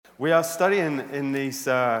We are studying in these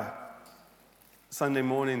Sunday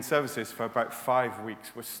morning services for about 5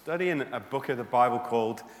 weeks. We're studying a book of the Bible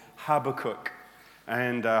called Habakkuk.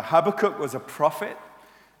 And Habakkuk was a prophet.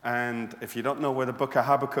 And if you don't know where the book of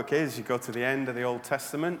Habakkuk is, you go to the end of the Old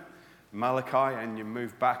Testament, Malachi, and you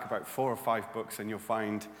move back about 4 or 5 books and you'll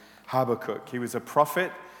find Habakkuk. He was a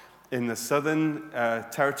prophet in the southern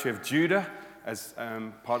territory of Judah as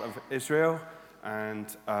part of Israel.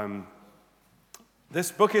 And this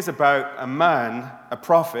book is about a man, a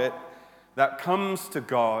prophet, that comes to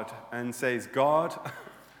God and says, God,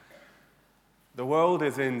 the world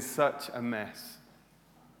is in such a mess.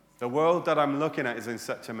 The world that I'm looking at is in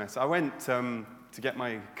such a mess. I went to get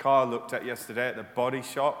my car looked at yesterday at the body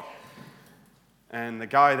shop. And the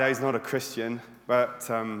guy there, he's not a Christian, but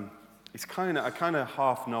I kind of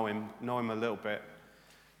half know him a little bit.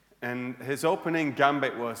 And his opening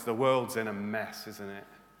gambit was, the world's in a mess, isn't it?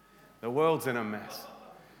 The world's in a mess.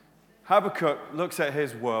 Habakkuk looks at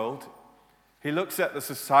his world. He looks at the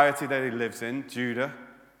society that he lives in, Judah,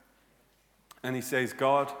 and he says,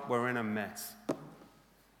 God, we're in a mess.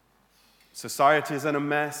 Society is in a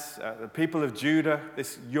mess. The people of Judah,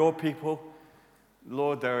 your people,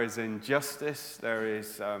 Lord, there is injustice, there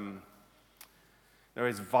is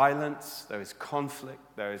violence, there is conflict,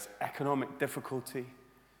 there is economic difficulty.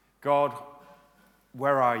 God,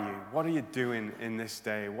 where are you? What are you doing in this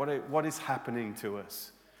day? What is happening to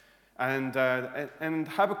us? And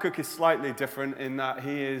Habakkuk is slightly different in that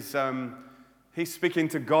he's speaking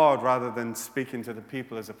to God rather than speaking to the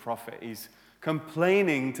people as a prophet. He's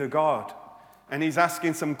complaining to God, and he's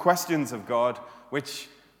asking some questions of God, which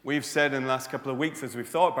we've said in the last couple of weeks as we've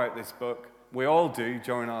thought about this book. We all do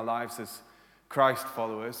during our lives as Christ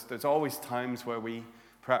followers. There's always times where we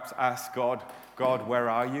perhaps ask God, where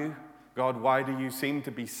are you? God, why do you seem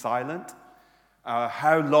to be silent?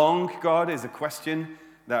 How long, God, is a question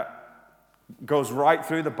that goes right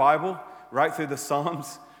through the Bible, right through the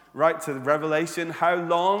Psalms, right to the Revelation. How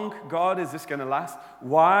long, God, is this going to last?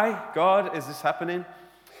 Why, God, is this happening?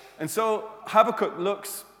 And so Habakkuk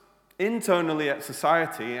looks internally at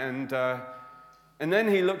society, and then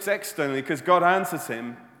he looks externally because God answers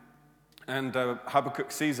him. And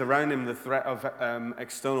Habakkuk sees around him the threat of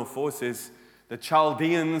external forces, the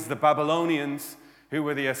Chaldeans, the Babylonians, who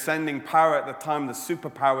were the ascending power at the time, the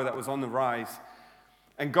superpower that was on the rise.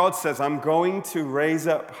 And God says, I'm going to raise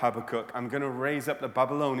up Habakkuk. I'm going to raise up the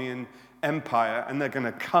Babylonian Empire, and they're going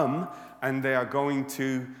to come, and they are going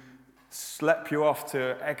to slap you off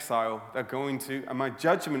to exile. And my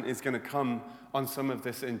judgment is going to come on some of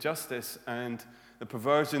this injustice and the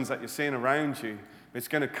perversions that you're seeing around you. It's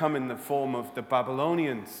going to come in the form of the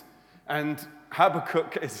Babylonians. And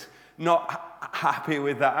Habakkuk is not happy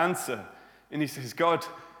with that answer. And he says, God,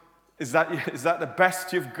 is that the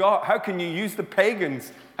best you've got? How can you use the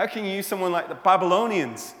pagans? How can you use someone like the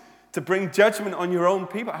Babylonians to bring judgment on your own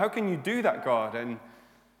people? How can you do that, God?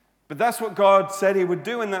 But that's what God said he would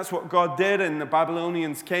do, and that's what God did. And the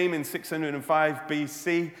Babylonians came in 605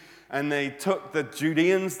 BC, and they took the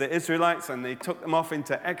Judeans, the Israelites, and they took them off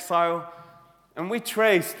into exile. And we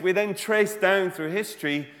then traced down through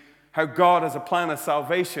history how God has a plan of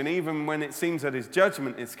salvation, even when it seems that his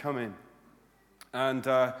judgment is coming. And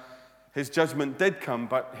his judgment did come,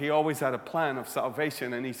 but he always had a plan of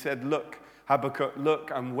salvation. And he said, look, Habakkuk, look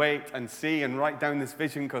and wait and see and write down this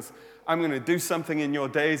vision, because I'm going to do something in your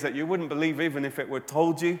days that you wouldn't believe even if it were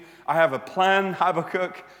told you. I have a plan,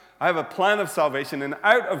 Habakkuk. I have a plan of salvation, and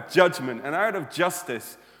out of judgment and out of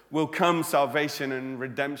justice will come salvation and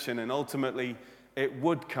redemption, and ultimately it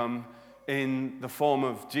would come in the form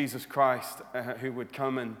of Jesus Christ, who would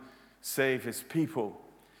come and save his people.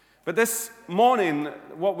 But this morning,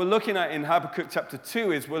 what we're looking at in Habakkuk chapter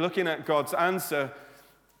 2 is we're looking at God's answer,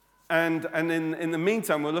 and in the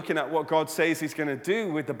meantime, we're looking at what God says he's going to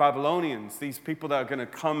do with the Babylonians, these people that are going to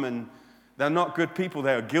come, and they're not good people,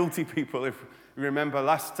 they are guilty people. If you remember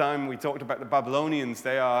last time we talked about the Babylonians,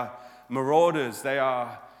 they are marauders, they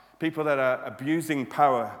are people that are abusing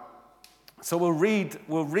power. So we'll read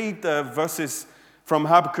the verses from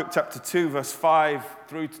Habakkuk chapter 2, verse 5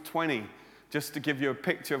 through to 20, just to give you a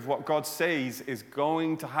picture of what God says is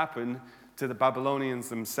going to happen to the Babylonians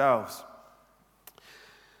themselves.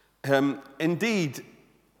 Indeed,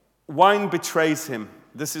 wine betrays him.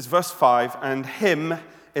 This is verse 5, and him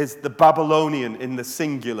is the Babylonian in the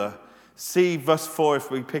singular. See verse 4 if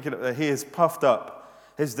we pick it up there. He is puffed up.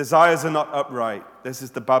 His desires are not upright. This is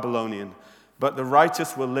the Babylonian. But the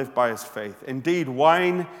righteous will live by his faith. Indeed,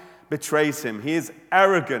 wine betrays him. He is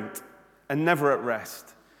arrogant and never at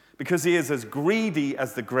rest, because he is as greedy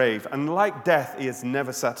as the grave, and like death, he is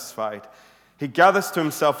never satisfied. He gathers to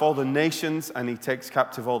himself all the nations, and he takes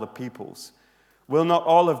captive all the peoples. Will not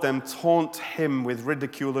all of them taunt him with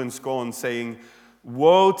ridicule and scorn, saying,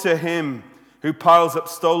 woe to him who piles up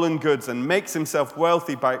stolen goods and makes himself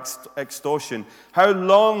wealthy by extortion? How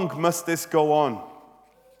long must this go on?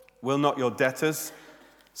 Will not your debtors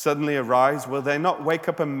suddenly arise? Will they not wake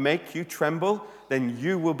up and make you tremble? Then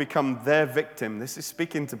you will become their victim. This is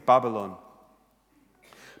speaking to Babylon.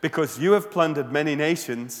 Because you have plundered many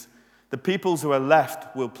nations, the peoples who are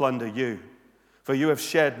left will plunder you. For you have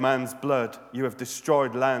shed man's blood, you have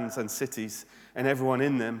destroyed lands and cities, and everyone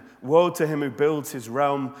in them. Woe to him who builds his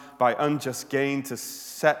realm by unjust gain, to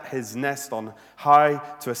set his nest on high,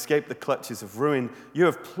 to escape the clutches of ruin. You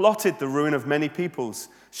have plotted the ruin of many peoples,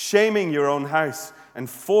 shaming your own house and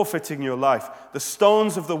forfeiting your life. The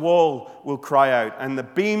stones of the wall will cry out, and the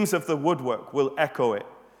beams of the woodwork will echo it.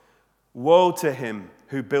 Woe to him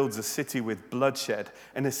who builds a city with bloodshed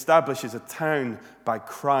and establishes a town by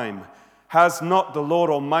crime. Has not the Lord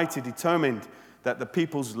Almighty determined that the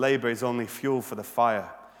people's labor is only fuel for the fire,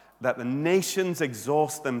 that the nations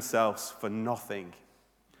exhaust themselves for nothing?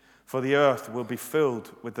 For the earth will be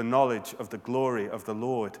filled with the knowledge of the glory of the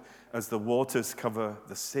Lord as the waters cover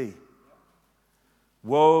the sea.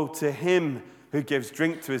 Woe to him who gives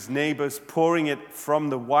drink to his neighbors, pouring it from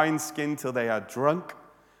the wineskin till they are drunk,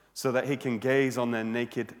 so that he can gaze on their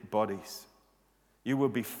naked bodies. You will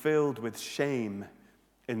be filled with shame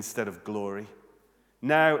instead of glory.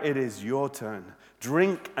 Now it is your turn.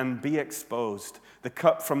 Drink and be exposed. The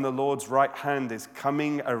cup from the Lord's right hand is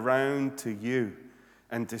coming around to you,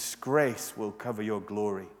 and disgrace will cover your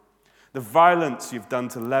glory. The violence you've done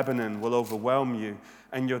to Lebanon will overwhelm you,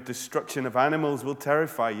 and your destruction of animals will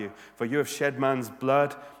terrify you. For you have shed man's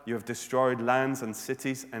blood, you have destroyed lands and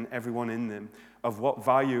cities and everyone in them. Of what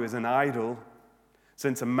value is an idol,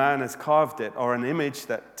 since a man has carved it, or an image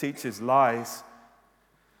that teaches lies?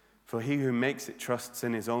 For he who makes it trusts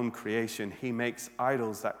in his own creation. He makes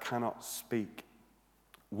idols that cannot speak.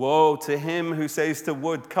 Woe to him who says to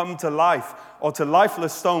wood, come to life, or to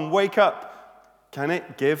lifeless stone, wake up. Can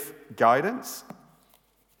it give guidance?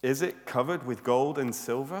 Is it covered with gold and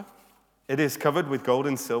silver? It is covered with gold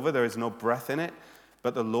and silver. There is no breath in it,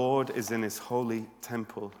 but the Lord is in his holy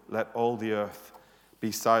temple. Let all the earth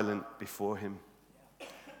be silent before him.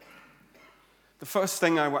 The first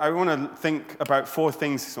thing I want to think about four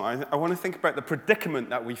things. I want to think about the predicament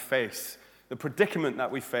that we face. The predicament that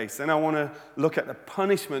we face. Then I want to look at the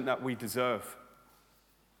punishment that we deserve.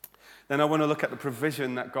 Then I want to look at the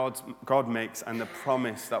provision that God makes and the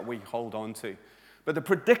promise that we hold on to. But the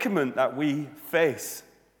predicament that we face.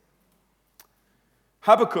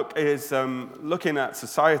 Habakkuk is looking at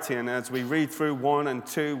society, and as we read through 1 and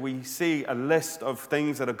 2, we see a list of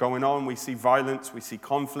things that are going on. We see violence, we see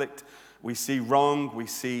conflict, we see wrong, we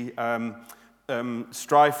see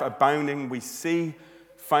strife abounding, we see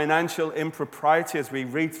financial impropriety as we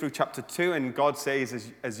read through chapter 2, and God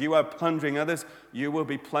says, as you are plundering others, you will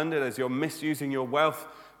be plundered. As you're misusing your wealth,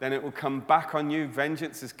 then it will come back on you.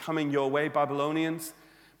 Vengeance is coming your way, Babylonians.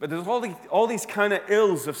 But there's all these kind of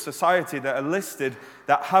ills of society that are listed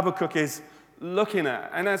that Habakkuk is looking at.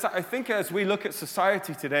 And I think as we look at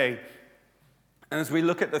society today, and as we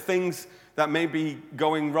look at the things that may be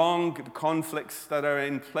going wrong, the conflicts that are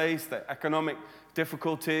in place, the economic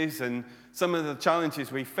difficulties, and some of the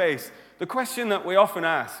challenges we face, the question that we often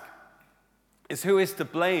ask is, who is to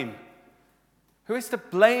blame? Who is to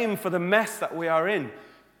blame for the mess that we are in?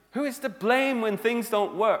 Who is to blame when things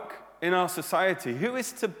don't work in our society? Who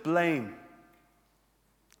is to blame?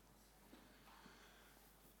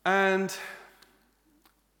 And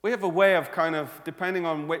we have a way of kind of, depending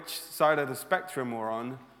on which side of the spectrum we're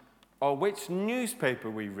on, or which newspaper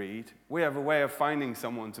we read, we have a way of finding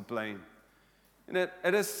someone to blame. And it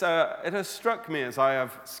has struck me as I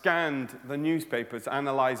have scanned the newspapers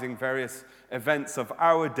analyzing various events of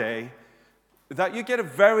our day, that you get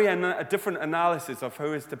a different analysis of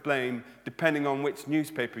who is to blame depending on which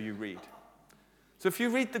newspaper you read. So if you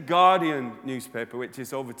read the Guardian newspaper, which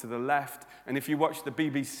is over to the left, and if you watch the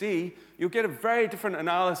BBC, you'll get a very different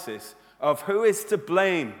analysis of who is to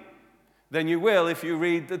blame than you will if you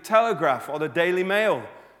read the Telegraph or the Daily Mail,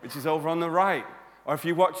 which is over on the right, or if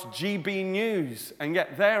you watch GB News and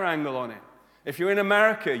get their angle on it. If you're in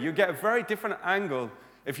America, you get a very different angle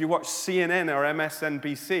if you watch CNN or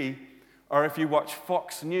MSNBC, or if you watch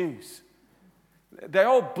Fox News. They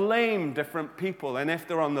all blame different people, and if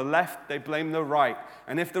they're on the left, they blame the right,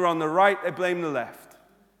 and if they're on the right, they blame the left.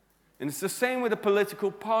 And it's the same with the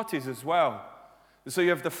political parties as well. And so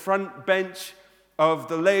you have the front bench of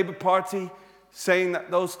the Labour Party saying that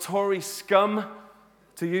those Tory scum,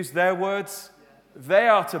 to use their words, they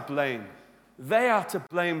are to blame. They are to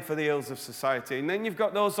blame for the ills of society. And then you've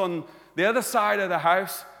got those on the other side of the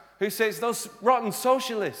house who say it's those rotten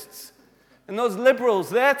socialists and those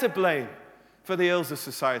liberals, they're to blame for the ills of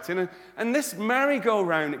society. And this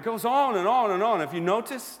merry-go-round, it goes on and on and on. Have you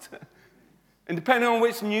noticed? And depending on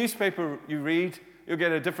which newspaper you read, you'll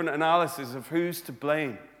get a different analysis of who's to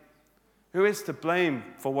blame. Who is to blame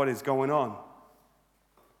for what is going on?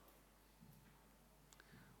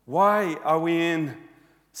 Why are we in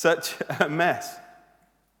such a mess?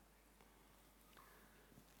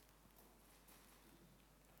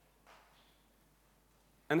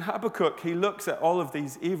 And Habakkuk, he looks at all of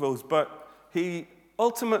these evils, but he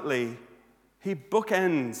ultimately, he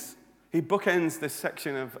bookends this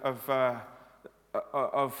section of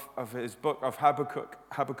his book, of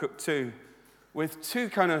Habakkuk 2, with two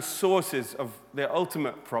kind of sources of the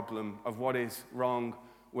ultimate problem of what is wrong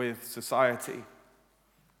with society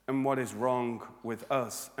and what is wrong with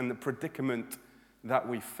us and the predicament that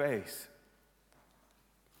we face.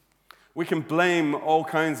 We can blame all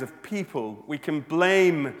kinds of people. We can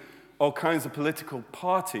blame all kinds of political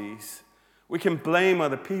parties. We can blame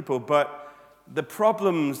other people, but the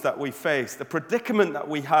problems that we face, the predicament that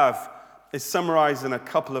we have, is summarized in a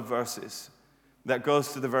couple of verses that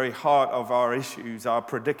goes to the very heart of our issues, our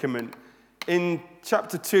predicament. In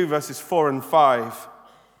chapter 2, verses 4 and 5,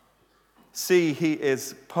 see, he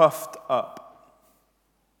is puffed up.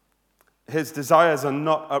 His desires are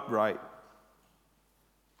not upright,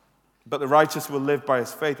 but the righteous will live by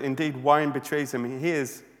his faith. Indeed, wine betrays him. He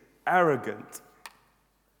is arrogant,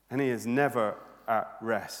 and he is never at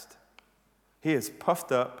rest. He is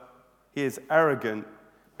puffed up, he is arrogant,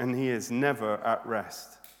 and he is never at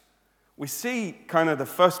rest. We see kind of the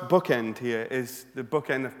first bookend here is the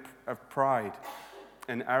bookend of pride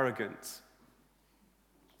and arrogance.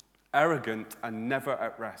 Arrogant and never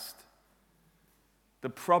at rest. The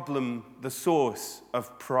problem, the source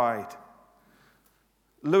of pride.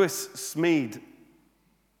 Lewis Smead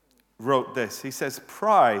wrote this. He says,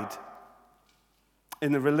 pride,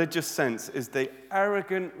 in the religious sense, is the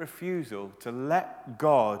arrogant refusal to let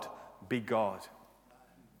God be God.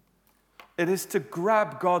 It is to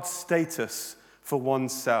grab God's status for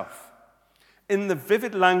oneself. In the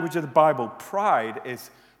vivid language of the Bible, pride is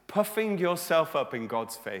puffing yourself up in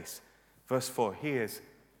God's face. Verse 4, he is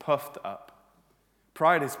puffed up.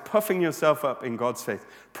 Pride is puffing yourself up in God's face.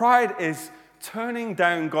 Pride is turning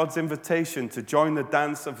down God's invitation to join the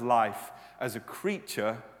dance of life as a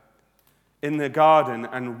creature in the garden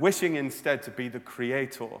and wishing instead to be the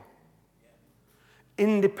creator.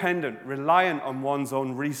 Independent, reliant on one's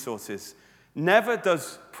own resources. Never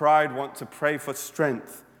does pride want to pray for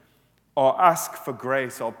strength or ask for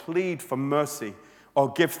grace or plead for mercy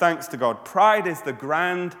or give thanks to God. Pride is the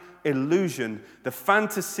grand illusion, the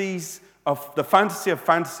fantasy of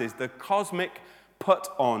fantasies, the cosmic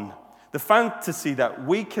put-on. The fantasy that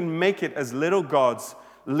we can make it as little gods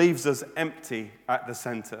leaves us empty at the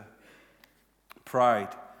center. Pride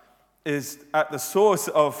is at the source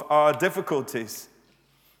of our difficulties.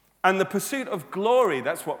 And the pursuit of glory,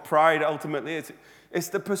 that's what pride ultimately is. It's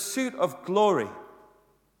the pursuit of glory.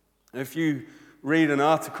 If you read an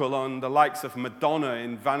article on the likes of Madonna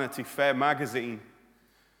in Vanity Fair magazine,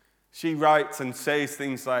 she writes and says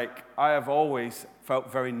things like, I have always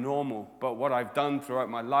felt very normal, but what I've done throughout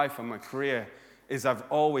my life and my career is I've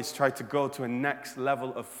always tried to go to a next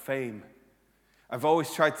level of fame. I've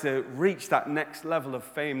always tried to reach that next level of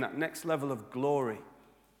fame, that next level of glory.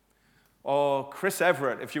 Or Chris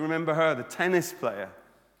Everett, if you remember her, the tennis player.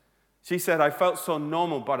 She said, I felt so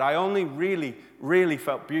normal, but I only really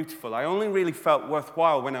felt beautiful. I only really felt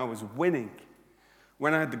worthwhile when I was winning,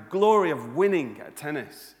 when I had the glory of winning at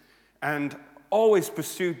tennis. And always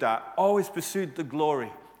pursued that, always pursued the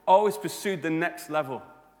glory, always pursued the next level.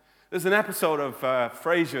 There's an episode of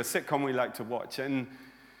Frasier, a sitcom we like to watch, and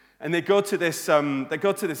they go to this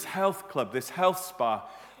health club, this health spa,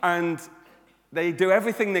 and they do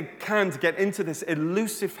everything they can to get into this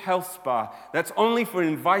elusive health spa that's only for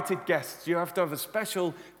invited guests. You have to have a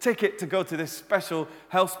special ticket to go to this special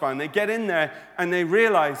health spa. And they get in there and they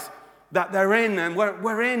realize that they're in, and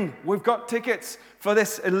we're in. We've got tickets for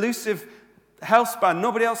this elusive health spa.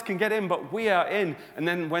 Nobody else can get in, but we are in. And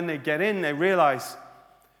then when they get in, they realize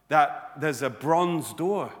that there's a bronze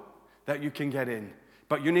door that you can get in.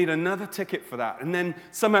 But you need another ticket for that. And then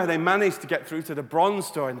somehow they manage to get through to the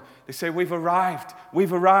bronze door. And they say, we've arrived.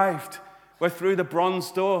 We're through the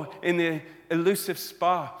bronze door in the elusive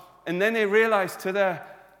spa. And then they realize to their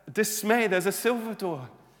dismay, there's a silver door.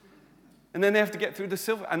 And then they have to get through the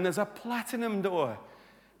silver. And there's a platinum door.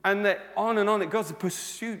 And on it goes,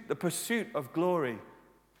 the pursuit of glory.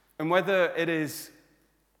 And whether it is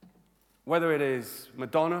Whether it is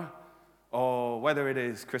Madonna, or whether it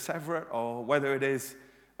is Chris Everett, or whether it is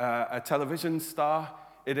a television star,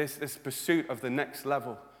 it is this pursuit of the next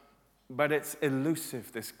level. But it's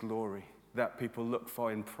elusive, this glory that people look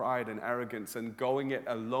for in pride and arrogance and going it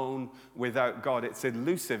alone without God. It's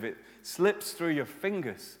elusive. It slips through your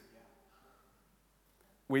fingers.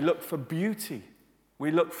 We look for beauty.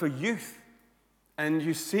 We look for youth. And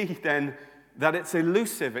you see then that it's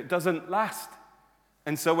elusive. It doesn't last.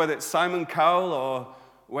 And so whether it's Simon Cowell or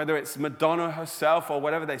whether it's Madonna herself or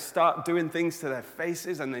whatever, they start doing things to their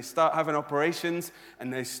faces and they start having operations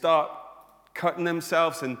and they start cutting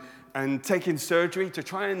themselves and taking surgery to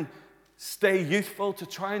try and stay youthful, to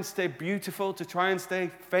try and stay beautiful, to try and stay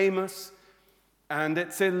famous. And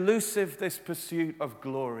it's elusive, this pursuit of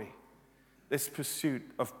glory, this pursuit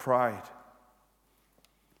of pride.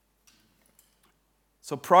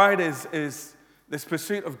 So pride is this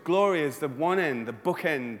pursuit of glory is the one end, the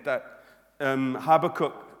bookend that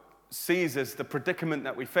Habakkuk sees as the predicament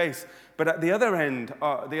that we face. But at the other end,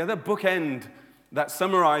 the other bookend that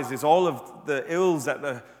summarizes all of the ills at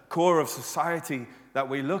the core of society that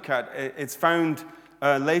we look at, it's found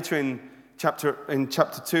later in chapter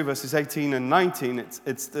 2, verses 18 and 19.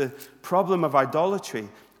 It's the problem of idolatry.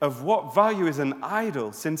 Of what value is an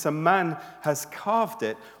idol, since a man has carved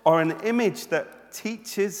it, or an image that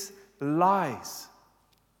teaches lies?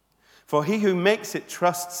 For he who makes it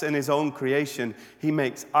trusts in his own creation. He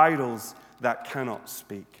makes idols that cannot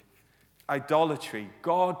speak. Idolatry,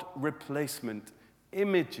 God replacement,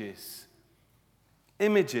 images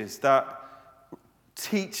that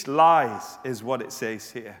teach lies is what it says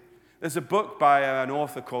here. There's a book by an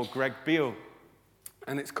author called Greg Beale,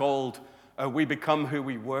 and it's called We Become Who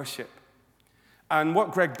We Worship. And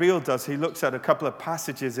what Greg Beale does, he looks at a couple of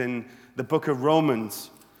passages in the book of Romans,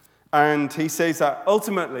 and he says that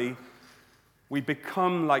ultimately we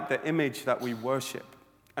become like the image that we worship.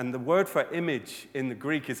 And the word for image in the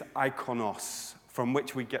Greek is ikonos, from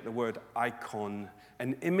which we get the word icon,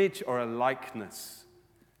 an image or a likeness.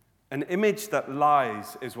 An image that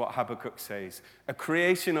lies is what Habakkuk says, a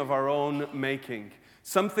creation of our own making,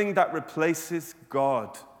 something that replaces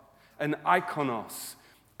God, an ikonos.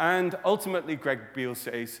 And ultimately, Greg Beale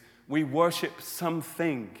says, we worship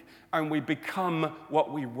something, and we become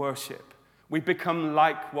what we worship. We become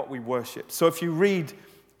like what we worship. So if you read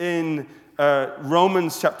in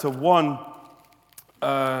Romans chapter 1,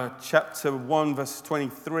 verse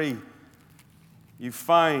 23, you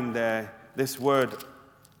find there this word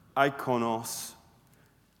ikonos,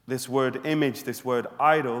 this word image, this word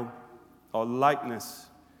idol or likeness.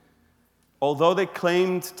 Although they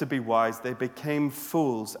claimed to be wise, they became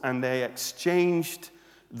fools, and they exchanged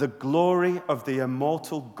the glory of the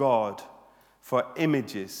immortal God for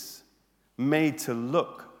images made to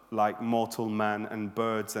look like mortal man and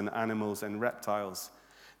birds and animals and reptiles.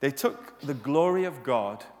 They took the glory of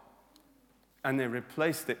God and they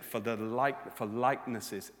replaced it for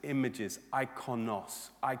likenesses, images,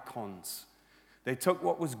 icons. They took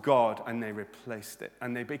what was God and they replaced it,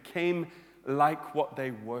 and they became like what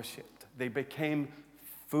they worshipped. They became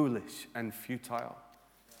foolish and futile.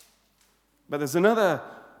 But there's another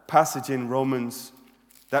passage in Romans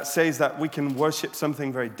that says that we can worship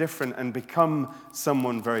something very different and become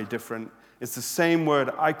someone very different. It's the same word,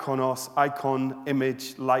 ikonos, icon,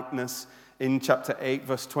 image, likeness, in chapter 8,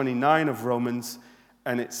 verse 29 of Romans.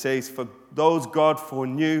 And it says, for those God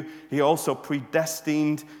foreknew, he also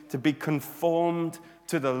predestined to be conformed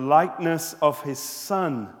to the likeness of his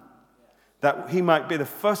Son, that he might be the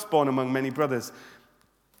firstborn among many brothers.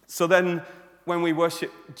 So then, when we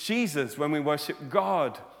worship Jesus, when we worship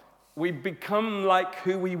God, we become like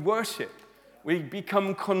who we worship. We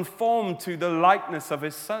become conformed to the likeness of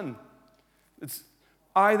his Son. It's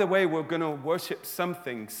either way, we're going to worship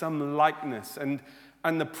something, some likeness. And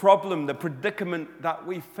the problem, the predicament that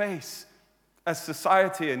we face as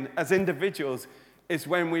society and as individuals is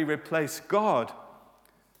when we replace God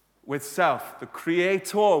with self, the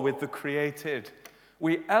creator with the created.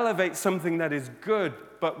 We elevate something that is good,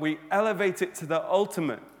 but we elevate it to the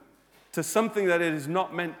ultimate, to something that it is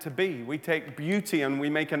not meant to be. We take beauty and we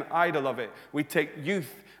make an idol of it. We take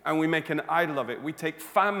youth and we make an idol of it. We take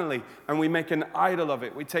family and we make an idol of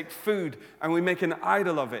it. We take food and we make an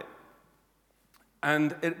idol of it.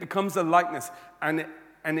 And it becomes a likeness, and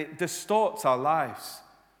it distorts our lives.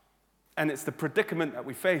 And it's the predicament that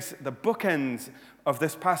we face. The bookends of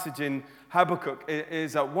this passage in Habakkuk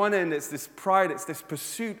is at one end, it's this pride, it's this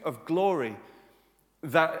pursuit of glory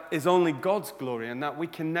that is only God's glory and that we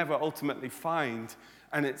can never ultimately find.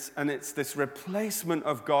 And it's this replacement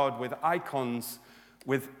of God with icons,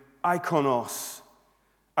 with ikonos.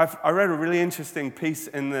 I read a really interesting piece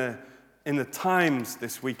in the in the Times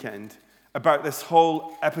this weekend about this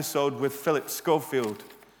whole episode with Philip Schofield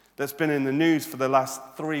that's been in the news for the last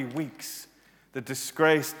 3 weeks. The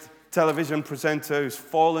disgraced television presenter who's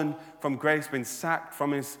fallen from grace, been sacked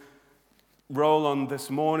from his role on This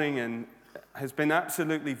Morning and has been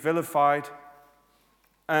absolutely vilified.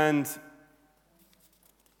 And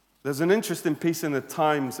there's an interesting piece in the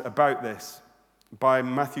Times about this by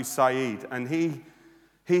Matthew Said, and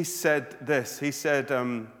he said this. He said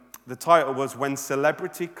the title was "When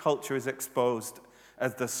Celebrity Culture is Exposed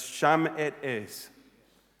as the Sham It Is,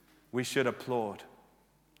 We Should Applaud."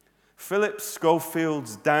 Philip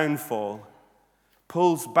Schofield's downfall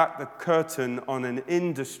pulls back the curtain on an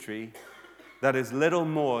industry that is little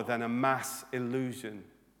more than a mass illusion.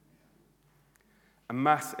 A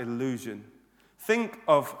mass illusion. Think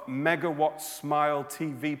of megawatt smile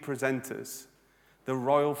TV presenters, the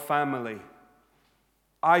royal family,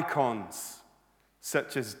 icons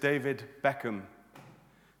such as David Beckham.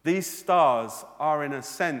 These stars are, in a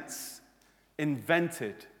sense,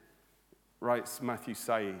 invented, writes Matthew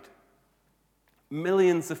Said.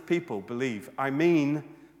 Millions of people believe,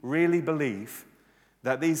 really believe,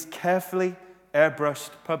 that these carefully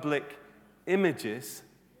airbrushed public images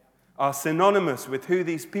are synonymous with who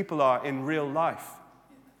these people are in real life.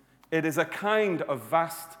 It is a kind of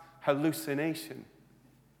vast hallucination.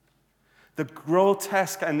 The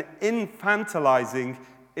grotesque and infantilizing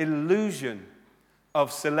illusion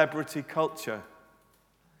of celebrity culture.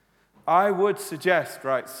 I would suggest,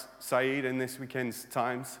 writes Said in this weekend's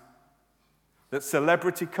Times, that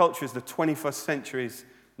celebrity culture is the 21st century's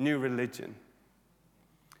new religion.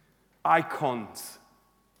 Icons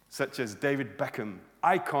such as David Beckham,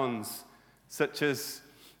 icons such as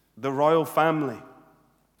the royal family,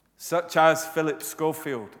 such as Philip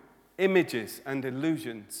Schofield, images and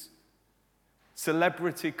illusions,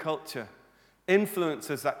 celebrity culture,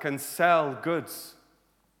 influencers that can sell goods,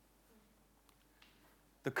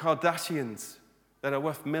 the Kardashians that are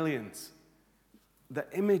worth millions, the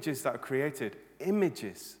images that are created,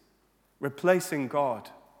 images replacing God,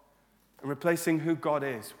 replacing who God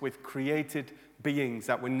is with created beings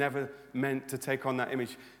that were never meant to take on that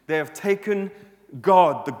image. They have taken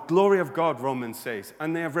God, the glory of God, Romans says,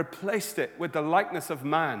 and they have replaced it with the likeness of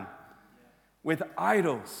man, with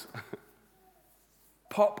idols,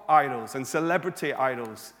 pop idols and celebrity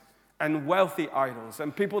idols and wealthy idols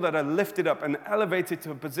and people that are lifted up and elevated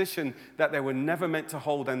to a position that they were never meant to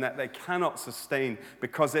hold and that they cannot sustain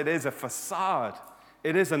because it is a facade,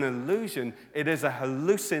 it is an illusion, it is a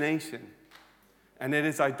hallucination. And it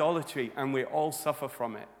is idolatry, and we all suffer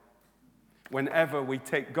from it. Whenever we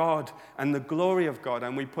take God and the glory of God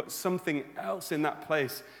and we put something else in that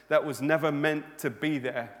place that was never meant to be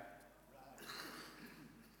there.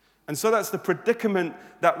 And so that's the predicament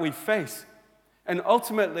that we face. And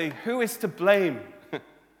ultimately, who is to blame?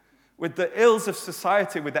 With the ills of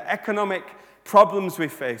society, with the economic problems we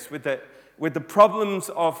face, with the problems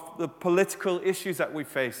of the political issues that we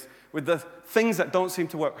face, with the things that don't seem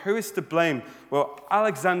to work. Who is to blame? Well,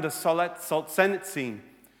 Alexander Solzhenitsyn,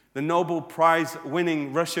 the Nobel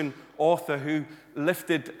Prize-winning Russian author who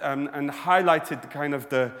lifted and highlighted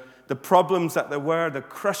the problems that there were, the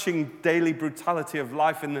crushing daily brutality of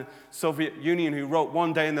life in the Soviet Union, who wrote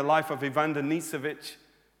One Day in the Life of Ivan Denisovich.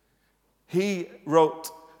 He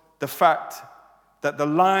wrote the fact that the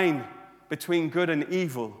line between good and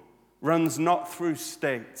evil runs not through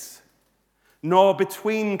states, nor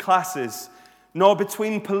between classes, nor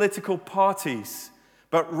between political parties,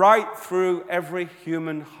 but right through every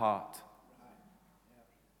human heart.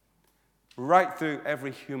 Right through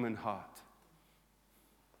every human heart.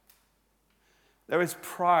 There is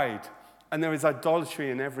pride and there is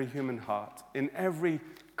idolatry in every human heart, in every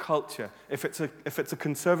culture. If it's a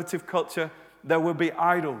conservative culture, there will be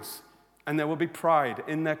idols and there will be pride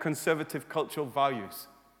in their conservative cultural values.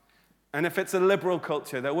 And if it's a liberal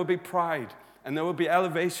culture, there will be pride and there will be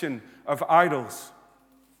elevation of idols.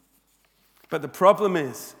 But the problem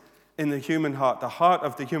is in the human heart. The heart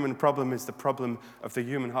of the human problem is the problem of the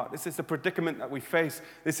human heart. This is the predicament that we face.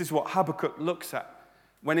 This is what Habakkuk looks at.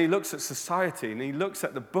 When he looks at society and he looks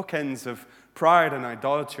at the bookends of pride and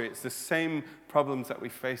idolatry, it's the same problems that we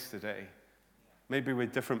face today. Maybe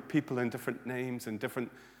with different people and different names and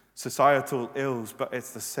different societal ills, but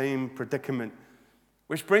it's the same predicament.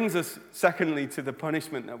 Which brings us, secondly, to the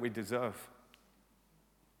punishment that we deserve.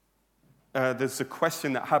 There's a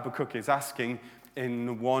question that Habakkuk is asking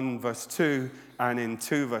in 1 verse 2 and in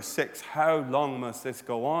 2 verse 6. How long must this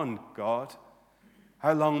go on, God?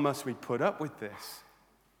 How long must we put up with this?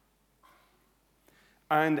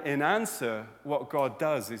 And in answer, what God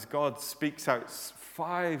does is God speaks out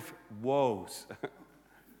 5 woes.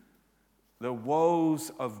 the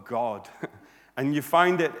woes of God. And you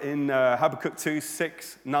find it in Habakkuk 2,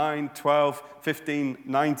 6, 9, 12, 15,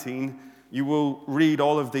 19. You will read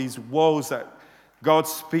all of these woes that God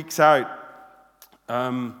speaks out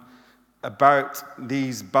about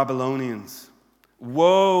these Babylonians.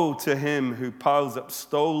 Woe to him who piles up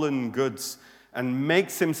stolen goods and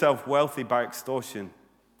makes himself wealthy by extortion.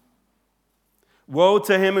 Woe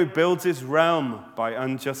to him who builds his realm by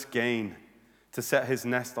unjust gain, to set his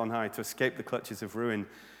nest on high, to escape the clutches of ruin.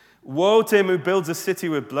 Woe to him who builds a city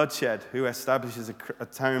with bloodshed, who establishes a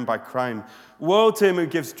town by crime. Woe to him who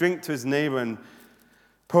gives drink to his neighbor and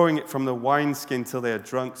pouring it from the wineskin till they are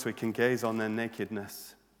drunk so he can gaze on their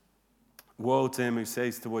nakedness. Woe to him who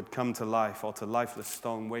says to wood, come to life, or to lifeless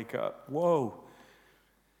stone, wake up. Woe.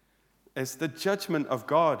 It's the judgment of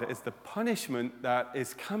God. It's the punishment that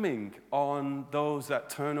is coming on those that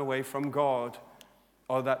turn away from God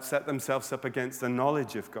or that set themselves up against the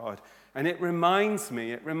knowledge of God. And it reminds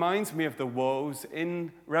me of the woes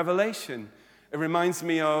in Revelation. It reminds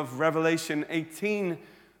me of Revelation 18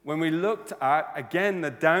 when we looked at, again, the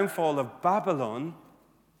downfall of Babylon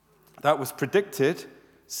that was predicted.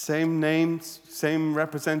 Same names, same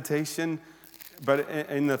representation, but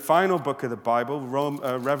in the final book of the Bible,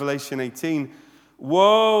 Revelation 18,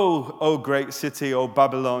 woe, O great city, O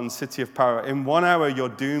Babylon, city of power. In 1 hour your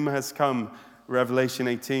doom has come, Revelation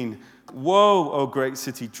 18. Woe, O great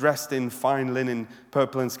city, dressed in fine linen,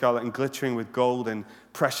 purple and scarlet, and glittering with gold and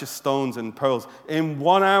precious stones and pearls. In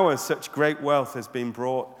 1 hour such great wealth has been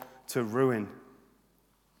brought to ruin.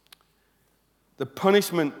 The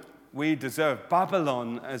punishment we deserve.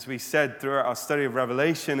 Babylon, as we said throughout our study of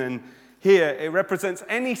Revelation, and here it represents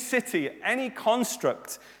any city, any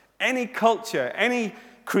construct, any culture, any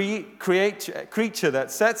creature that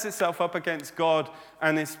sets itself up against God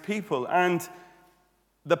and his people, and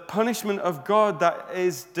the punishment of God that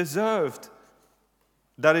is deserved,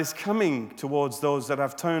 that is coming towards those that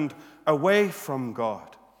have turned away from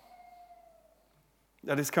God.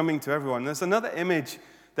 That is coming to everyone. There's another image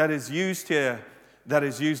that is used here, that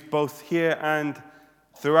is used both here and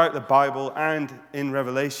throughout the Bible and in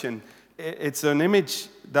Revelation. It's an image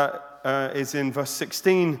that is in verse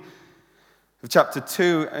 16 of chapter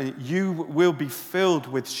 2. You will be filled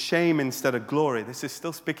with shame instead of glory. This is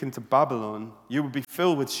still speaking to Babylon. You will be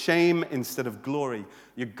filled with shame instead of glory.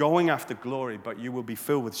 You're going after glory, but you will be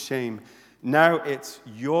filled with shame. Now it's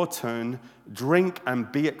your turn. Drink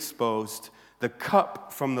and be exposed. The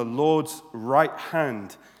cup from the Lord's right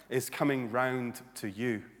hand is coming round to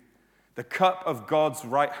you. The cup of God's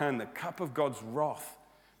right hand, the cup of God's wrath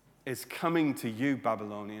is coming to you,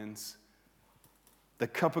 Babylonians. The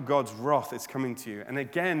cup of God's wrath is coming to you. And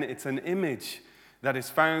again, it's an image that is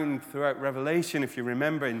found throughout Revelation. If you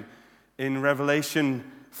remember in Revelation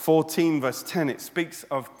 14, verse 10, it speaks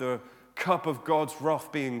of the cup of God's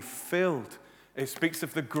wrath being filled. It speaks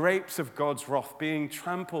of the grapes of God's wrath being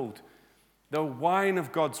trampled, the wine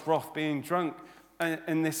of God's wrath being drunk.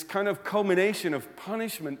 And this kind of culmination of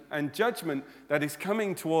punishment and judgment that is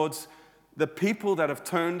coming towards the people that have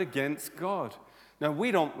turned against God. Now,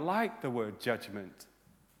 we don't like the word judgment,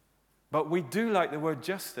 but we do like the word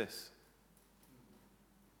justice.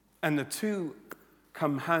 And the two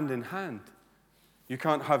come hand in hand. You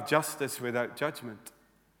can't have justice without judgment.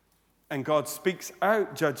 And God speaks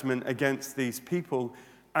out judgment against these people,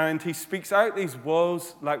 and he speaks out these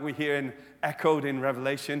woes like we hear echoed in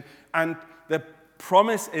Revelation, and the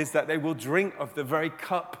promise is that they will drink of the very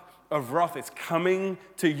cup of wrath. It's coming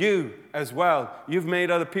to you as well. You've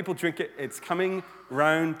made other people drink it. It's coming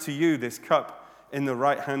round to you, this cup in the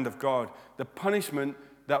right hand of God. The punishment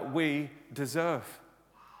that we deserve.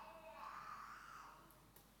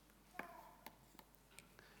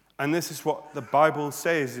 And this is what the Bible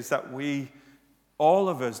says, is that all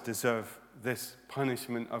of us deserve this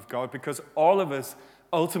punishment of God, because all of us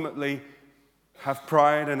ultimately have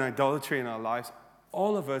pride and idolatry in our lives.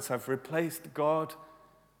 All of us have replaced God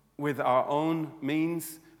with our own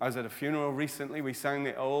means. I was at a funeral recently. We sang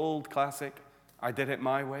the old classic, I Did It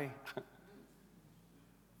My Way.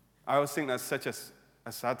 I always think that's such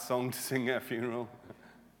a sad song to sing at a funeral.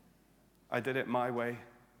 I did it my way.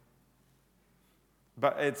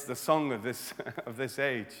 But it's the song of this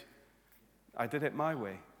age. I did it my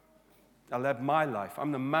way. I led my life.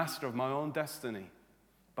 I'm the master of my own destiny.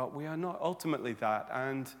 But we are not ultimately that.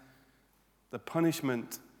 And the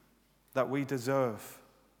punishment that we deserve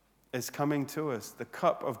is coming to us. The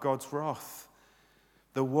cup of God's wrath.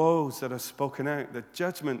 The woes that are spoken out. The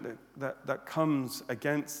judgment that comes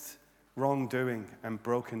against wrongdoing and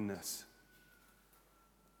brokenness.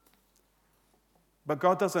 But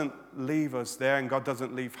God doesn't leave us there, and God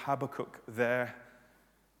doesn't leave Habakkuk there.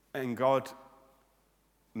 And God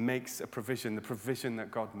makes a provision, the provision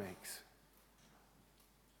that God makes.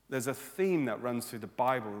 There's a theme that runs through the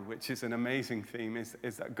Bible, which is an amazing theme, is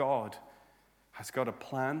that God has got a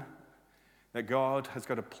plan, that God has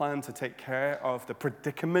got a plan to take care of the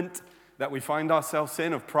predicament that we find ourselves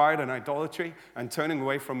in of pride and idolatry and turning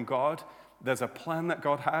away from God. There's a plan that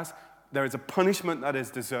God has. There is a punishment that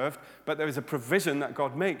is deserved, but there is a provision that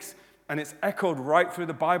God makes. And it's echoed right through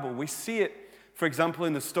the Bible. We see it, for example,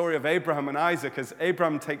 in the story of Abraham and Isaac, as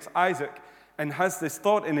Abraham takes Isaac and has this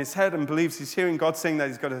thought in his head and believes he's hearing God saying that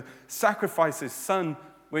he's got to sacrifice his son,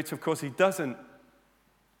 which of course he doesn't.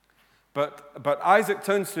 But Isaac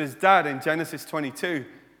turns to his dad in Genesis 22,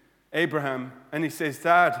 Abraham, and he says,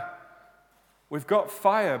 Dad, we've got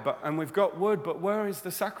fire and we've got wood, but where is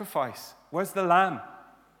the sacrifice? Where's the lamb?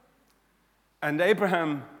 And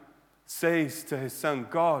Abraham says to his son,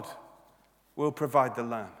 God will provide the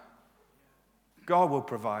lamb. God will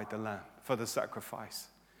provide the lamb for the sacrifice,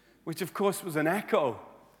 which of course was an echo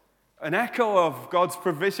of God's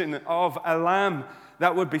provision of a lamb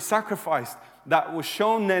that would be sacrificed, that was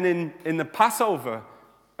shown then in the Passover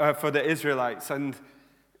for the Israelites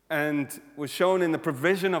and was shown in the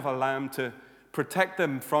provision of a lamb to protect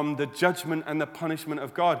them from the judgment and the punishment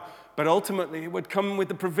of God. But ultimately, it would come with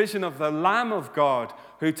the provision of the Lamb of God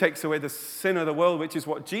who takes away the sin of the world, which is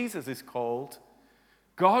what Jesus is called.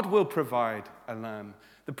 God will provide a lamb,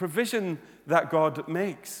 the provision that God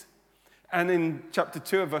makes. And in chapter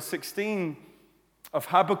 2 of verse 16 of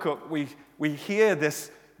Habakkuk, we hear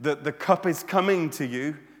this, that the cup is coming to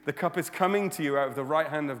you. The cup is coming to you out of the right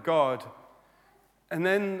hand of God. And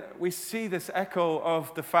then we see this echo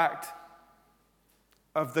of the fact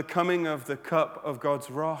of the coming of the cup of God's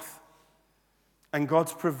wrath and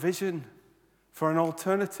God's provision for an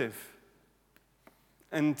alternative.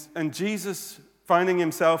 And Jesus finding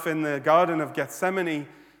himself in the Garden of Gethsemane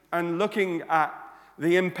and looking at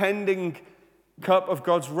the impending cup of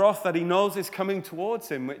God's wrath that he knows is coming towards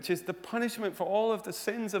him, which is the punishment for all of the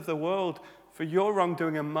sins of the world, for your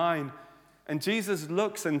wrongdoing and mine. And Jesus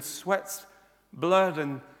looks and sweats blood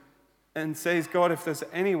and says, God, if there's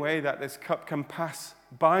any way that this cup can pass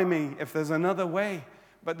by me, if there's another way,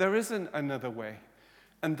 but there isn't another way.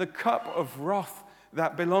 And the cup of wrath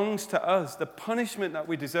that belongs to us, the punishment that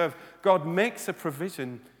we deserve, God makes a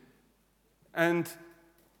provision. And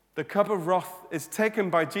the cup of wrath is taken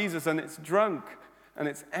by Jesus and it's drunk and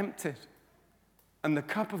it's emptied. And the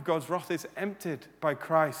cup of God's wrath is emptied by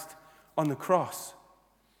Christ on the cross.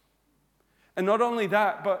 And not only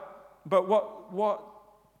that, but what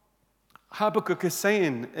Habakkuk is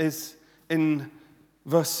saying is in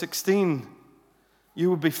verse 16, you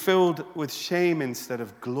will be filled with shame instead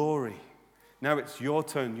of glory. Now it's your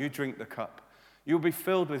turn. You drink the cup. You'll be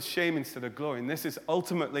filled with shame instead of glory. And this is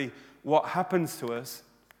ultimately what happens to us,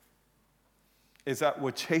 is that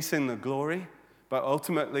we're chasing the glory, but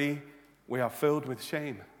ultimately we are filled with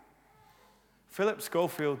shame. Philip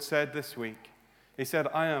Schofield said this week, he said,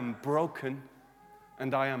 I am broken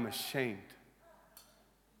and I am ashamed.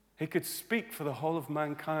 He could speak for the whole of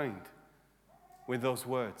mankind with those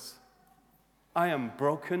words. I am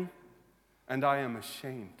broken and I am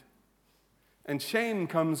ashamed. And shame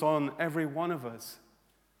comes on every one of us.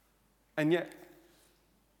 And yet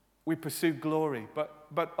we pursue glory.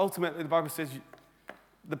 But ultimately the Bible says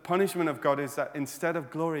the punishment of God is that instead of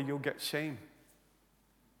glory, you'll get shame.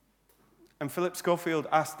 And Philip Schofield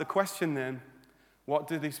asked the question then, what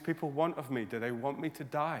do these people want of me? Do they want me to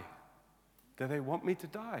die? Do they want me to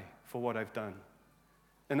die for what I've done?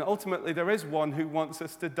 And ultimately, there is one who wants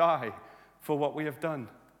us to die for what we have done.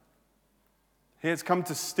 He has come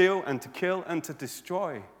to steal and to kill and to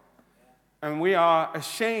destroy. And we are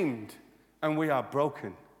ashamed and we are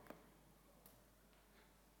broken.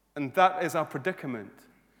 And that is our predicament.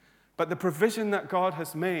 But the provision that God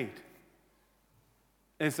has made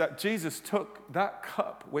is that Jesus took that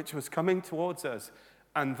cup which was coming towards us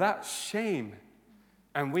and that shame,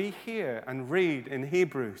 and we hear and read in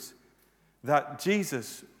Hebrews that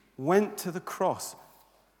Jesus went to the cross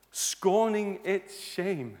scorning its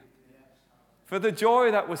shame. For the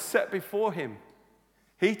joy that was set before him,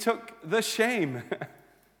 he took the shame.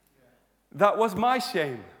 That was my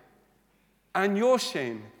shame and your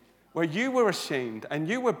shame, where you were ashamed and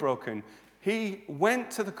you were broken. He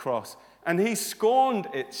went to the cross and he scorned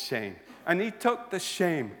its shame and he took the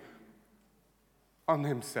shame on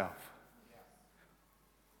himself.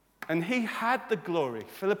 And he had the glory.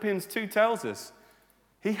 Philippians 2 tells us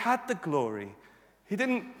he had the glory. He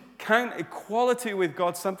didn't count equality with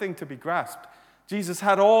God something to be grasped. Jesus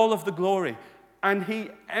had all of the glory, and he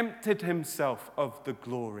emptied himself of the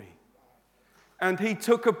glory. And he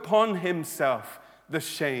took upon himself the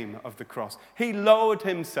shame of the cross. He lowered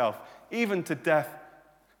himself even to death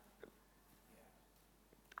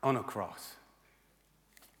on a cross.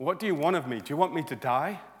 What do you want of me? Do you want me to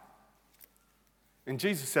die? And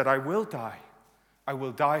Jesus said, I will die. I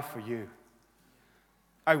will die for you.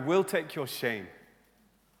 I will take your shame.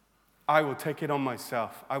 I will take it on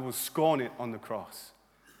myself. I will scorn it on the cross.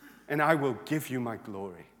 And I will give you my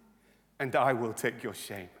glory. And I will take your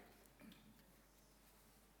shame.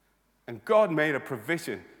 And God made a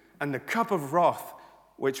provision. And the cup of wrath,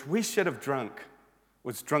 which we should have drunk,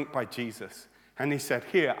 was drunk by Jesus. And he said,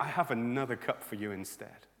 here, I have another cup for you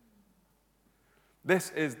instead.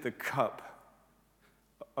 This is the cup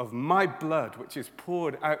of my blood, which is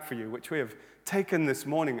poured out for you, which we have taken this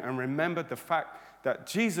morning and remembered the fact that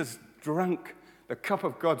Jesus drank the cup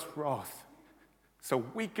of God's wrath so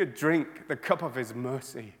we could drink the cup of his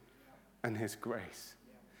mercy and his grace.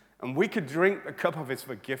 And we could drink the cup of his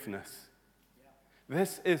forgiveness.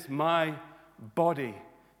 This is my body,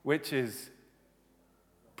 which is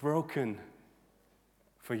broken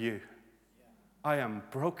for you. I am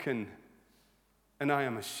broken and I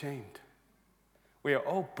am ashamed. We are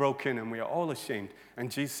all broken and we are all ashamed.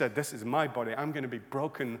 And Jesus said, this is my body. I'm going to be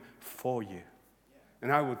broken for you.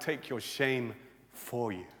 And I will take your shame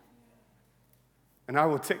for you. And I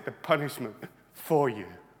will take the punishment for you.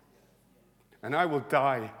 And I will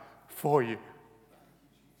die for you.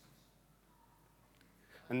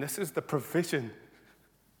 And this is the provision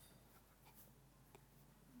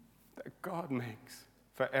that God makes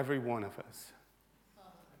for every one of us.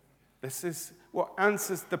 This is what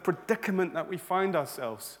answers the predicament that we find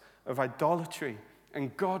ourselves of idolatry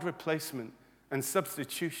and God replacement and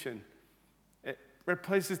substitution. It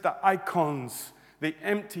replaces the icons, the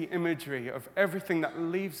empty imagery of everything that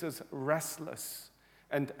leaves us restless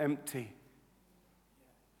and empty.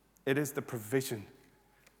 It is the provision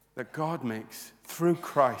that God makes through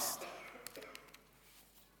Christ.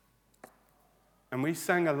 And we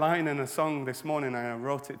sang a line in a song this morning, and I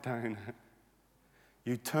wrote it down.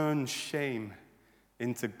 You turn shame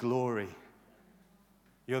into glory.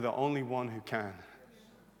 You're the only one who can.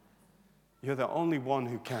 You're the only one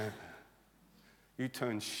who can. You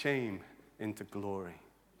turn shame into glory.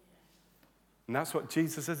 And that's what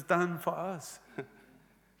Jesus has done for us.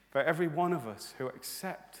 For every one of us who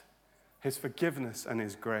accept his forgiveness and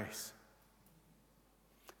his grace.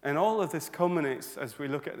 And all of this culminates as we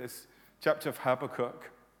look at this chapter of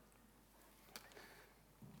Habakkuk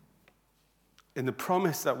in the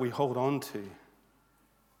promise that we hold on to.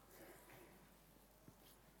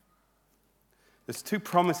 There's two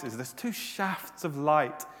promises, there's two shafts of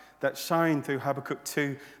light that shine through Habakkuk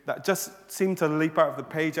 2 that just seem to leap out of the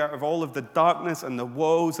page, out of all of the darkness and the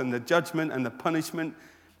woes and the judgment and the punishment.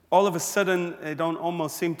 All of a sudden, they don't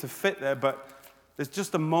almost seem to fit there, but there's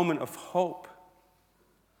just a moment of hope.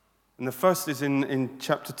 And the first is in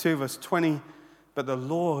chapter 2, verse 20, but the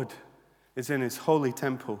Lord is in his holy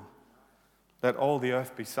temple. Let all the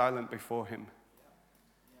earth be silent before him.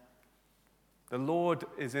 The Lord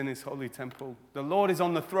is in his holy temple. The Lord is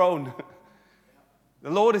on the throne.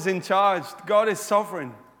 The Lord is in charge. God is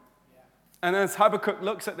sovereign. And as Habakkuk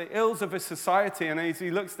looks at the ills of his society, and as he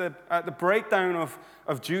looks at the breakdown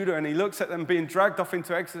of Judah, and he looks at them being dragged off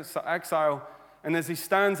into exile, and as he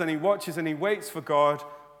stands and he watches and he waits for God,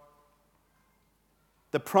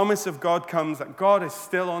 the promise of God comes that God is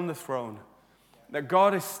still on the throne, that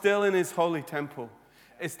God is still in his holy temple.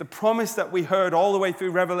 It's the promise that we heard all the way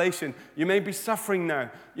through Revelation. You may be suffering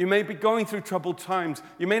now. You may be going through troubled times.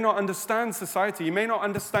 You may not understand society. You may not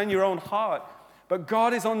understand your own heart. But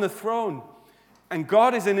God is on the throne. And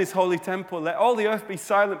God is in his holy temple. Let all the earth be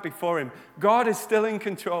silent before him. God is still in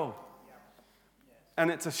control.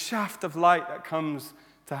 And it's a shaft of light that comes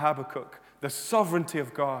to Habakkuk. The sovereignty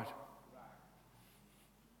of God.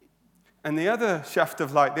 And the other shaft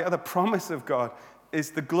of light, the other promise of God,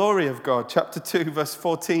 is the glory of God. Chapter 2, verse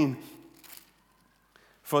 14.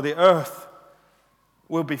 For the earth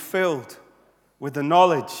will be filled with the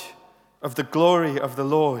knowledge of the glory of the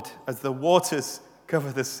Lord as the waters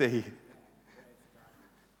cover the sea.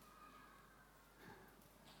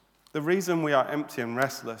 The reason we are empty and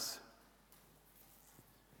restless,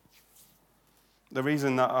 the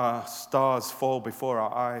reason that our stars fall before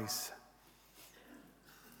our eyes,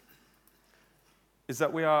 is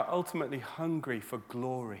that we are ultimately hungry for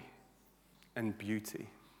glory and beauty.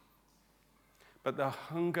 But the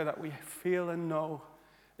hunger that we feel and know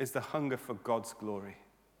is the hunger for God's glory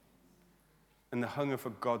and the hunger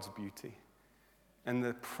for God's beauty. And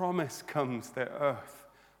the promise comes that earth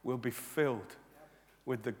will be filled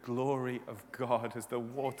with the glory of God as the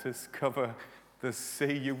waters cover the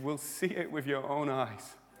sea. You will see it with your own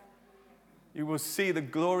eyes. You will see the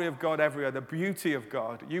glory of God everywhere, the beauty of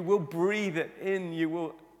God. You will breathe it in. You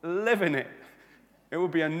will live in it. It will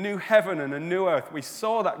be a new heaven and a new earth. We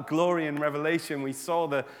saw that glory in Revelation. We saw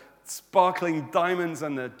the sparkling diamonds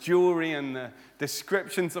and the jewelry and the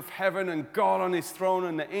descriptions of heaven and God on his throne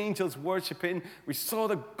and the angels worshiping. We saw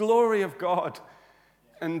the glory of God.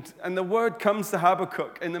 And the word comes to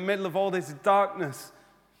Habakkuk in the middle of all this darkness.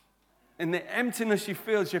 In the emptiness you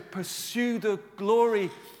feel as you pursue the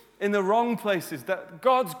glory in the wrong places, that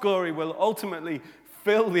God's glory will ultimately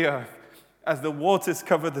fill the earth as the waters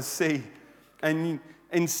cover the sea. And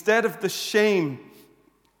instead of the shame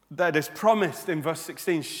that is promised in verse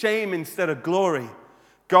 16, shame instead of glory,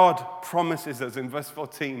 God promises us in verse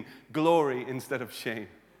 14, glory instead of shame.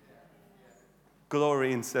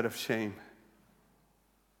 Glory instead of shame.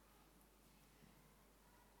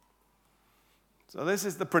 So this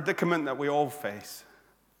is the predicament that we all face.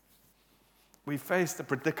 We face the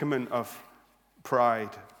predicament of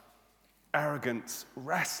pride, arrogance,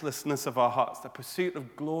 restlessness of our hearts, the pursuit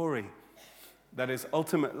of glory that is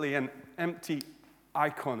ultimately an empty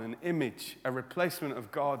icon, an image, a replacement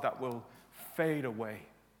of God that will fade away.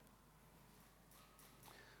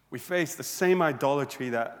 We face the same idolatry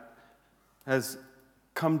that has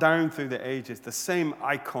come down through the ages, the same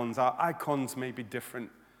icons. Our icons may be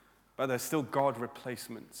different, but they're still God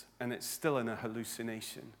replacements, and it's still in a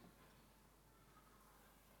hallucination.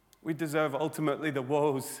 We deserve ultimately the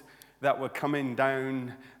woes that were coming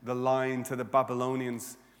down the line to the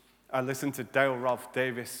Babylonians. I listened to Dale Ralph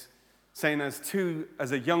Davis saying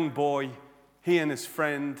as a young boy, he and his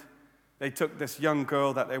friend, they took this young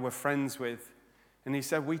girl that they were friends with, and he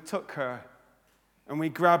said, we took her and we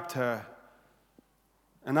grabbed her,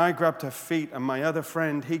 and I grabbed her feet, and my other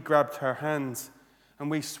friend, he grabbed her hands,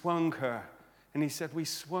 and we swung her. And he said, we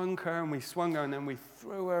swung her, and then we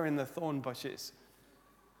threw her in the thorn bushes.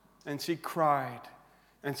 And she cried,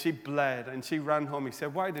 and she bled, and she ran home. He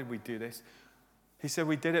said, why did we do this? He said,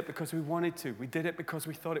 we did it because we wanted to. We did it because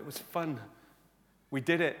we thought it was fun. We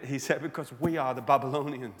did it, he said, because we are the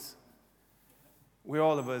Babylonians.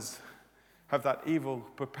 All of us have that evil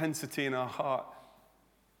propensity in our heart,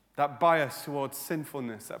 that bias towards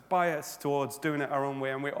sinfulness, that bias towards doing it our own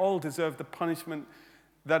way. And we all deserve the punishment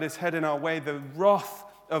that is heading our way, the wrath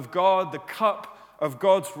of God, the cup of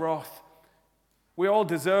God's wrath. We all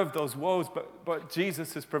deserve those woes, but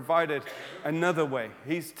Jesus has provided another way.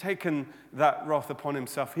 He's taken that wrath upon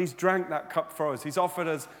himself. He's drank that cup for us. He's offered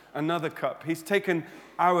us another cup. He's taken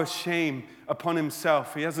our shame upon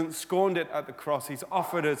himself. He hasn't scorned it at the cross. He's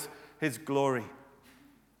offered us his glory.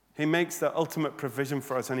 He makes the ultimate provision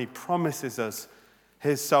for us, and he promises us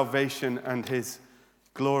his salvation and his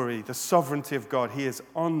glory, the sovereignty of God. He is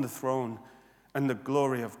on the throne, and the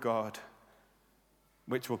glory of God,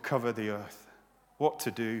 which will cover the earth. What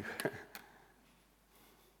to do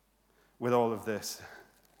with all of this?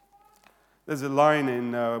 There's a line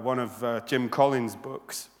in one of Jim Collins'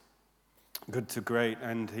 books, Good to Great,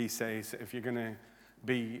 and he says, if you're going to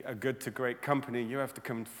be a good to great company, you have to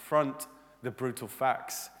confront the brutal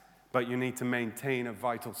facts, but you need to maintain a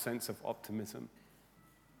vital sense of optimism.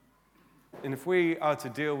 And if we are to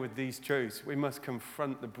deal with these truths, we must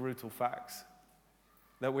confront the brutal facts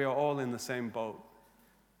that we are all in the same boat,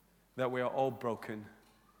 that we are all broken,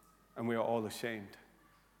 and we are all ashamed,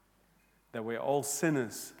 that we are all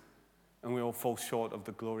sinners, and we all fall short of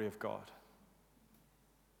the glory of God.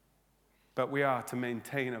 But we are to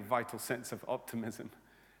maintain a vital sense of optimism,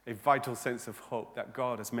 a vital sense of hope that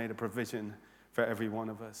God has made a provision for every one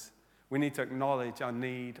of us. We need to acknowledge our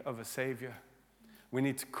need of a Savior. We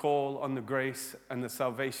need to call on the grace and the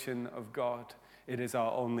salvation of God. It is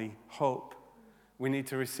our only hope. We need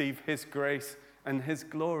to receive his grace and his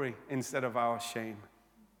glory instead of our shame.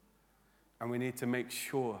 And we need to make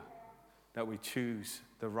sure that we choose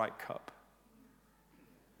the right cup.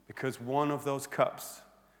 Because one of those cups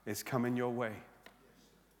is coming your way.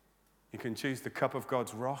 You can choose the cup of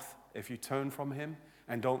God's wrath if you turn from him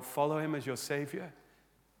and don't follow him as your Savior,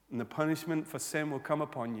 and the punishment for sin will come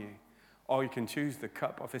upon you. Or you can choose the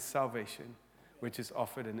cup of his salvation, which is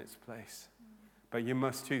offered in its place. But you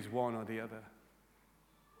must choose one or the other.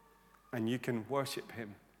 And you can worship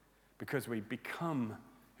him because we become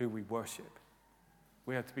who we worship.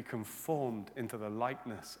 We have to be conformed into the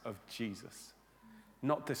likeness of Jesus,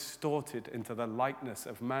 not distorted into the likeness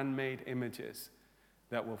of man-made images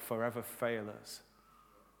that will forever fail us.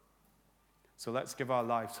 So let's give our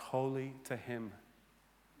lives wholly to him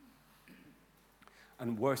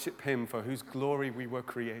and worship him for whose glory we were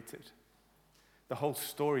created. The whole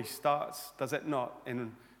story starts, does it not,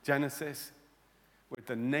 in Genesis, with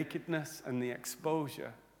the nakedness and the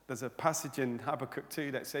exposure, There's a passage in Habakkuk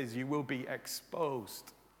 2 that says you will be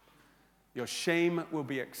exposed. Your shame will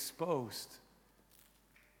be exposed.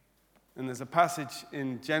 And there's a passage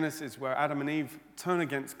in Genesis where Adam and Eve turn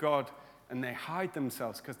against God and they hide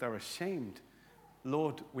themselves because they're ashamed.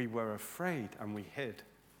 Lord, we were afraid and we hid.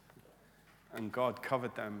 And God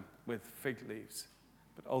covered them with fig leaves.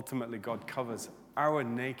 But ultimately, God covers our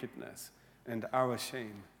nakedness and our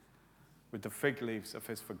shame with the fig leaves of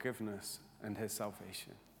his forgiveness and his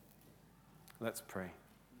salvation. Let's pray.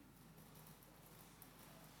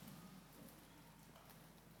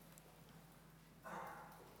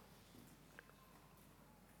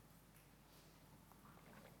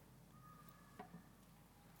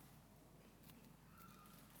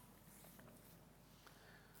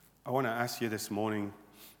 I want to ask you this morning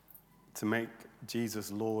to make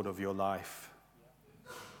Jesus Lord of your life.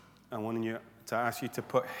 I want to ask you to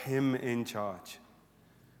put him in charge,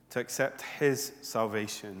 to accept his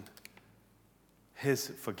salvation, his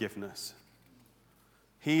forgiveness.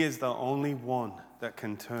 He is the only one that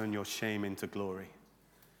can turn your shame into glory.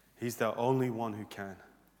 He's the only one who can.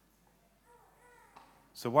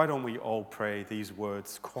 So why don't we all pray these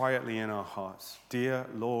words quietly in our hearts? Dear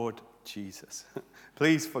Lord Jesus,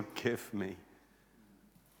 please forgive me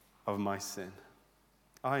of my sin.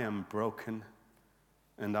 I am broken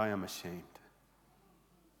and I am ashamed.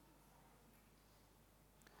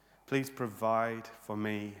 Please provide for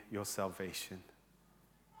me your salvation.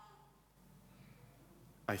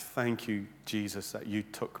 I thank you, Jesus, that you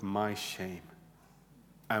took my shame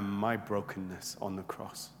and my brokenness on the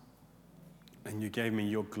cross, and you gave me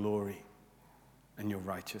your glory and your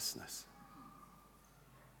righteousness.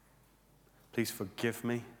 Please forgive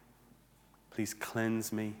me, please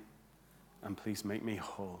cleanse me, and please make me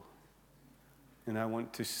whole. And I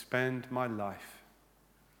want to spend my life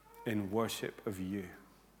in worship of you.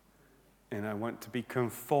 And I want to be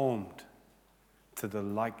conformed to the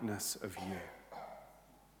likeness of you.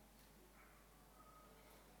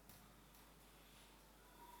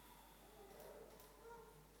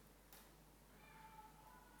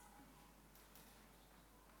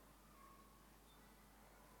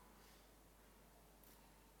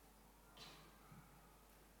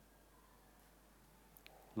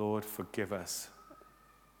 Lord, forgive us.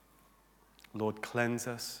 Lord, cleanse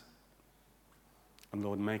us. And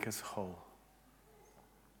Lord, make us whole.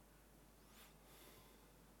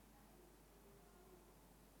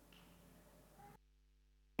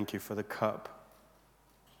 Thank you for the cup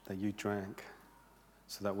that you drank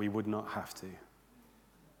so that we would not have to.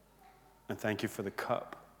 And thank you for the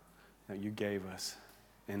cup that you gave us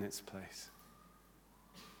in its place.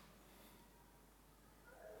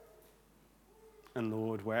 And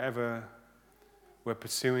Lord, wherever we're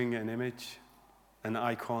pursuing an image, an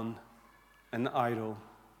icon, an idol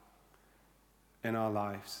in our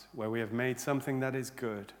lives, where we have made something that is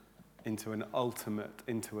good into an ultimate,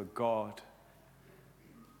 into a God,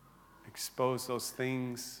 expose those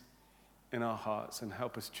things in our hearts and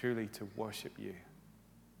help us truly to worship you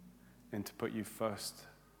and to put you first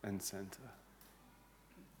and center.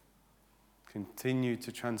 Continue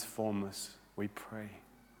to transform us, we pray.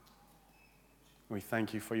 We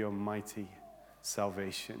thank you for your mighty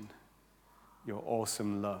salvation, your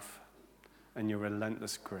awesome love, and your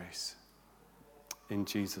relentless grace. In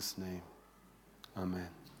Jesus' name,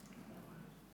 amen.